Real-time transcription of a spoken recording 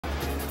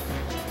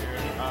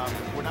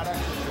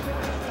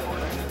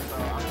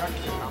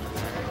back to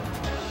commentary.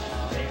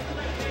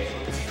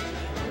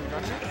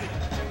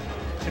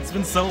 It's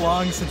been so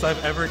long since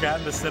I've ever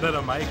gotten to sit at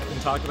a mic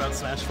and talk about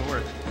Smash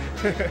 4.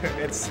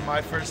 It's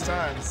my first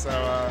time,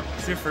 so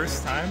It's your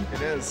first time?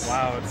 it is.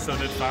 Wow. So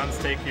did Fons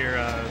take your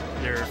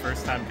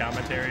first time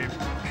commentary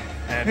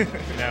and,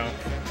 you know,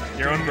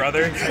 your own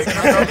brother?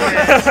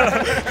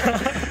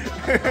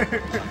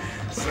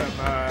 Some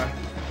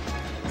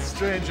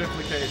strange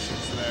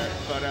implications there,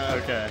 but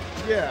Okay.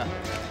 yeah.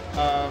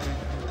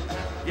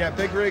 Yeah,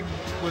 BigRig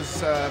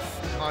was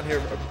on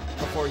here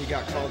before he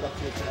got called up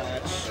to his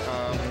match.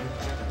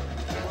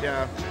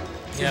 Yeah,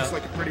 seems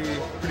like a pretty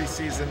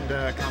seasoned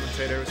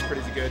commentator. It was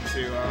pretty good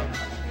to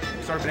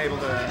sort of been able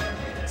to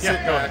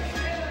sit Go back.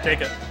 ahead. Take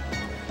it.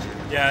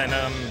 Yeah, and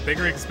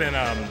BigRig's been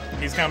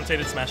he's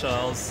commentated Smash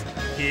LLs.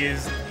 He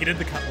did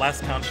the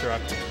last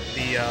construct,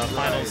 the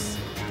finals,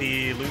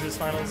 the losers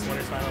finals,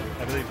 winners finals,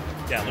 I believe.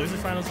 Yeah,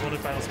 losers finals, winners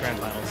finals, grand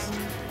finals.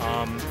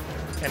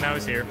 And now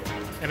he's here,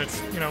 and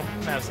it's, you know,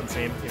 Madison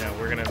scene. You know,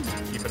 we're gonna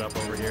keep it up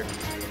over here.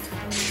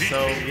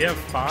 So we have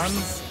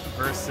Fons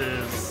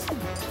versus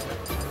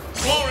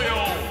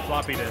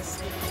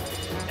FloppyDisk,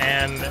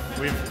 and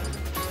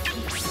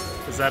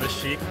is that a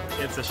Shiek?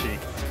 It's a Shiek.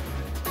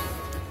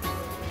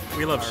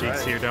 We love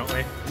Sheiks here, don't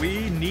we?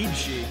 We need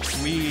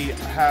Sheiks. We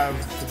have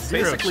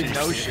Zero basically Sheiks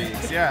no here.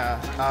 Sheiks.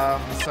 Yeah.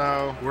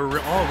 So We're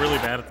all really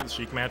bad at the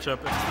Shiek matchup,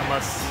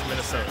 unless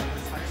Minnesota.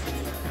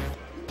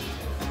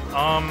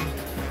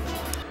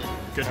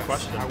 Good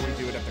question. how we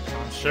do it at the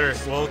concert.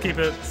 Sure, we'll keep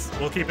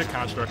it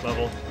construct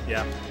level.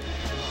 Yeah.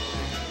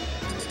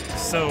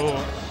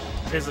 So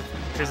here's the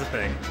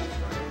thing.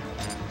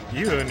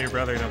 You and your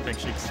brother don't think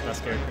Sheik's the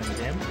best character in the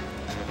game?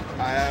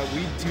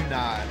 We do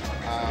not.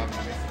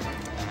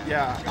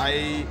 Yeah,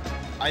 I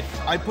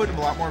put a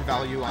lot more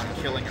value on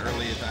killing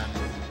early than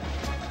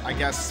I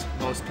guess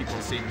most people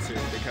seem to,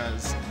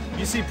 because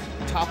you see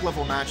top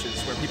level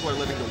matches where people are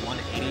living to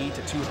 180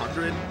 to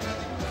 200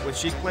 with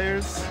Shiek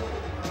players,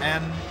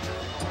 and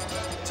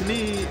to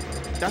me,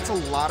 that's a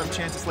lot of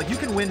chances. Like, you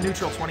can win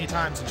neutral 20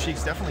 times, and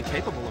Sheik's definitely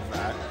capable of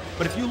that.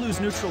 But if you lose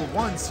neutral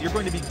once, you're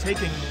going to be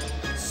taking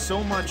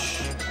so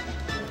much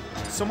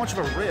of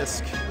a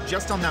risk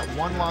just on that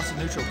one loss of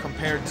neutral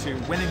compared to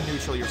winning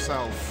neutral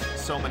yourself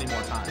so many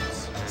more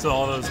times. So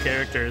all those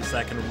characters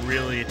that can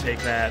really take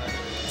that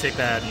you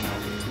know,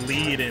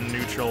 lead in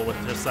neutral with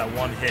just that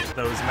one hit,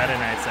 those Meta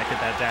Knights that get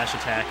that dash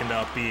attack into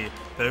up B,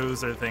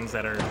 those are things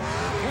that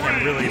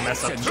can really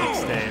mess up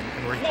Sheik's day.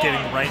 And we're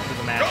getting right into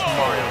the match,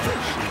 Mario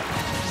versus Sheik.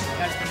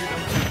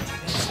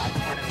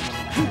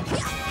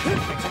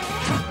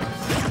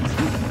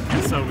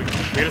 So we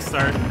gotta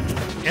start.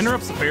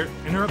 Interrupts the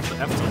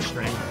F2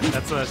 string.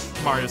 That's a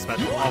Mario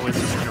special. Always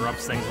just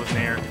interrupts things with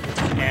Nair,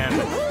 and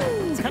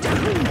it's kind of a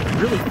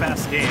really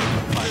fast game.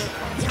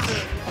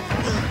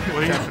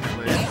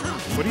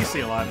 What do you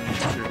see a lot in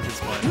your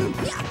display?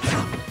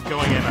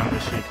 Going in on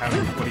this Sheik,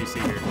 what do you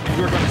see here?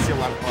 You're going to see a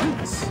lot of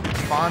buttons.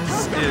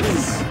 Fons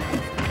is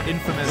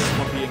infamous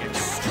for being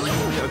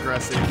extremely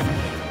aggressive.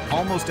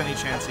 Almost any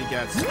chance he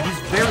gets. He's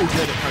very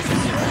good at pressing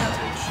the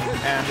advantage.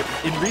 And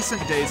in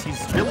recent days,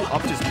 he's really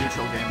upped his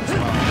neutral game as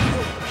well.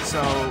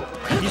 So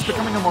he's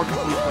becoming a more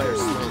complete player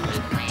slowly.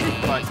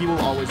 But he will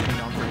always be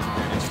known for his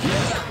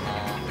advantage.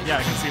 Yeah,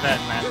 I can see that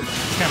in that.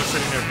 He's kind of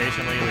sitting there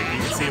patiently. Like,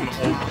 you can see him, if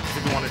you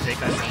want to take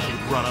that, he'd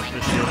run up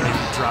the shield and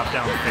drop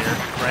down fair.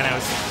 Right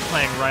now, he's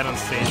playing right on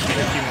stage,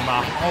 making him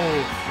off. Oh,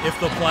 if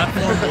the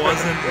platform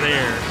wasn't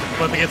there,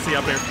 but he gets the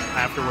up air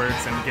afterwards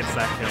and gets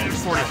that kill.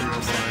 43%,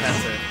 that's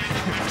it.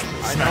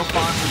 I know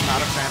Fons is not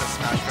a fan of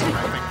Smash, but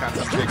I think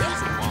that's a big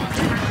reason why.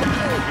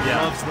 He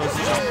loves those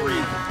jump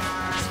read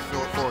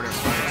forward air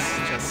strikes.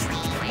 Just,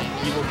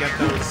 he will get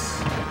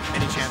those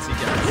any chance he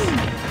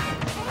gets.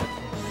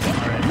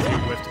 Alright,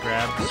 whiff to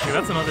grab. See,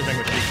 that's another thing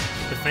with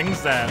Sheik. The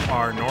things that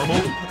are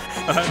normal,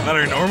 that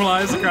are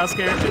normalized across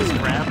characters,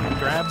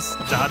 grabs,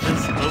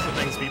 dodges, those are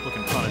things people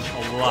can punish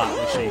a lot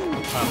with Sheik,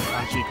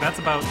 on Sheik. That's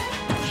about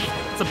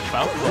the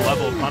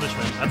level of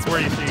punishment. That's where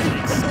you see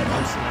Sheik's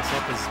most mess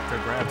up is their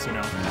grabs, you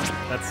know.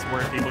 That's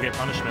where people get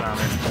punishment on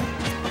it.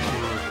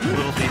 A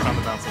little deep on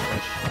the bouncing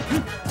fish.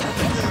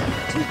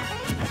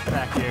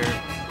 Back here.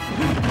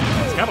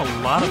 It's got a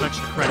lot of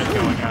extra credit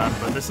going on,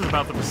 but this is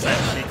about the percent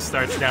Sheik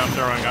starts down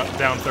throw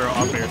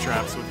up air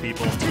traps with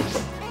people.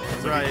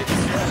 Right,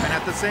 and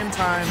at the same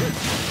time,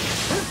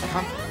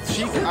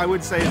 Sheik, I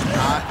would say, is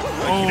not.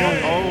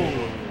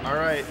 All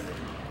right.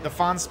 The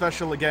Fons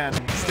special again.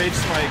 Stage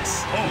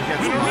spikes. He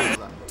gets a lot of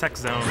them. Tech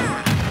zone.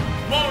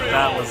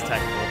 That was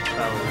technical.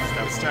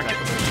 That was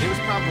technical. It was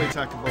probably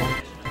technical.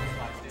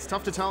 It's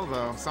tough to tell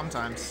though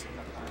sometimes.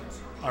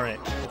 All right,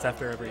 it's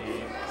after every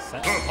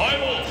set.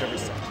 Every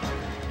set.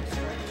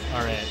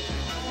 All right.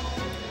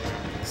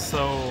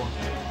 So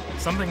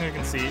something we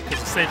can see, because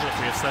the stage list,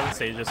 we have 7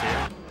 stages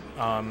here.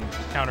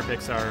 Counter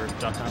picks are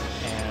Duck Hunt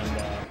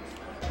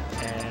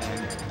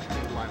and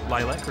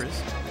Lilac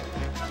Cruise.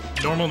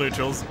 Normal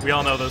neutrals, we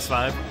all know those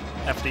 5.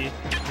 FD,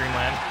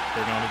 Dreamland,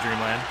 they're going to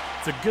Dreamland.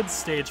 It's a good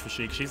stage for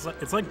Shiek.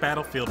 It's like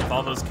Battlefield with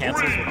all those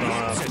cancels with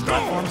the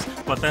platforms,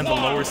 but then the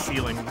lower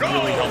ceiling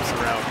really helps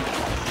her out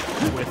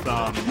with,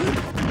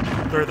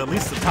 or at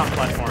least the top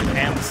platform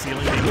and the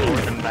ceiling being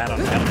lower than that on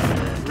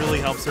Battlefield. Really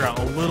helps her out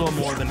a little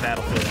more than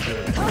Battlefield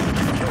did. And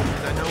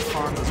I know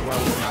Fons as well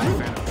is not a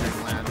fan of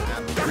Dreamland,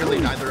 and really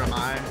neither am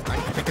I. I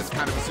think it's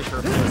kind of a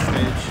superfluous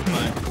stage,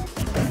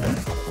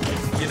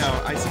 but, you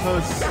know, I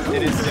suppose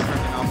it is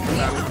different enough for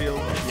Battlefield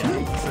to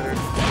be considered.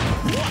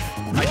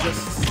 I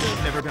just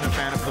never been a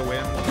fan of the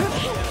wind,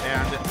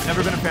 and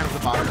never been a fan of the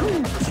bottom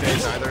of the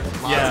stage either.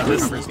 Yeah,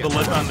 the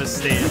lip on this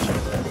stage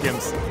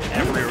gives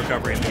every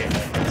recovery in the game.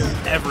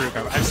 Every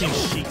recovery. I've seen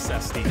Shiek's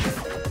SD.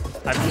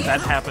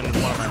 That happened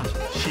in one of my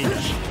Shiek.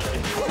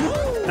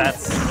 That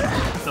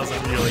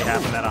doesn't really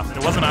happen that often.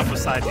 It wasn't off with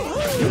side B.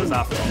 It was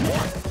off with all.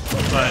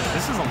 But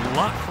this is a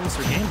lot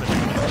closer game than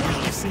we've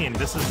usually seen.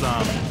 This is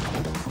the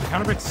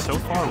counter breaks so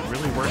far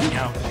really working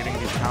out, getting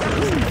these counters.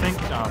 I think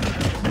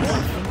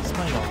he's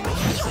playing a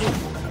really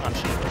safe on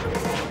Shiek.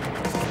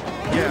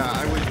 Yeah,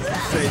 I would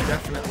say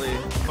definitely.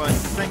 But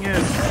the thing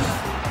is,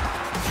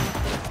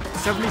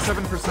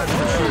 77% for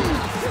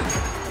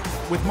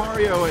Shiek. With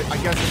Mario, I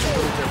guess it's a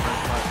little different,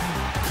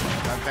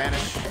 but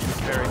Vanish is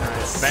very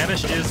nice.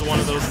 Vanish is one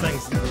of those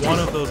things, one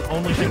of those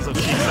only things of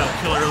Shiek's that'll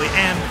kill early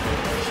and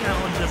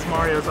challenges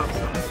Mario's up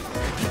smash.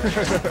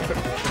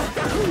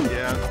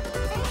 Yeah.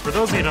 For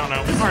those of you who don't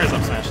know, Mario's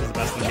up smash is the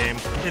best in the game.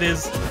 It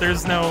is.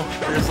 There's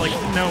like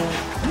no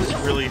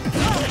really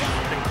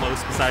anything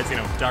close besides, you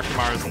know, Dr.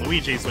 Mario's and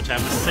Luigi's, which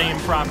have the same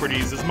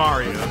properties as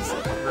Mario's.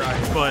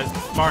 Right. But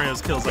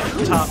Mario's kills at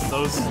the top,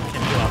 those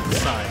can go off the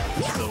side.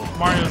 So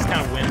Mario's kind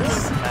of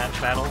wins that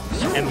battle,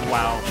 and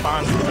wow,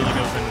 Fons really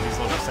goes into these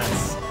little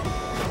sets.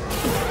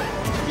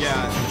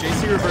 Yeah,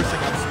 JC reversing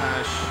up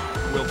smash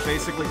will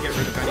basically get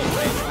rid of any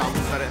range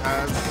problems that it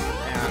has,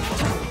 and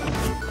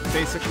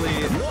basically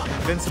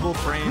invincible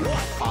frame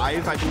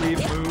 5, I believe,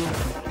 move.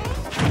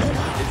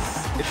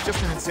 It's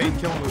just an insane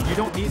kill move. You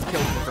don't need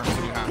kill confirms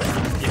when you have it.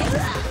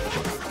 Yeah.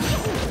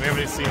 We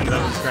haven't seen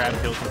those grab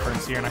kill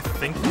confirms here, and I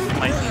think it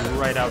might be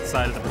right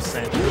outside of the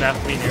percent. It would have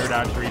to be an air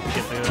dodge for you to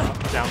get the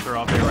down throw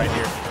off there right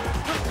here.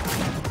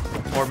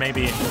 Or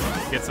maybe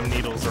get some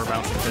needles or a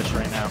bouncing fish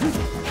right now.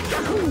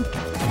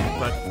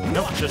 But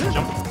nope, just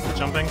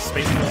jumping,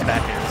 spacing those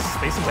back airs.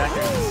 Spacing back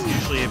airs is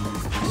usually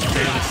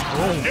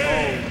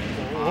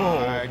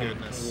Oh my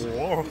goodness.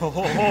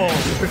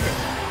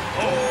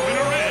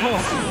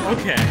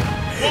 Okay.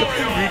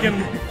 We can.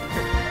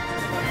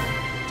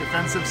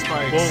 Defensive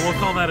spikes. We'll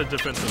call that a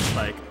defensive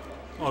spike.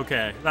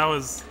 Okay, that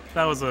was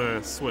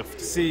a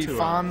swift. See,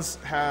 Fons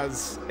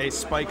has a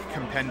spike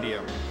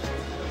compendium.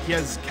 He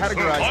has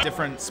categorized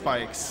different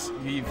spikes.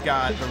 You've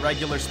got the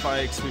regular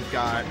spikes, we've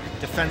got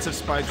defensive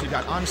spikes, we've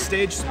got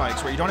on-stage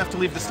spikes where you don't have to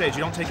leave the stage,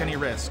 you don't take any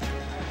risk.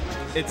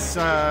 It's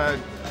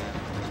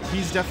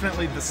he's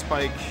definitely the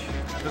spike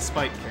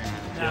king.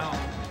 Now,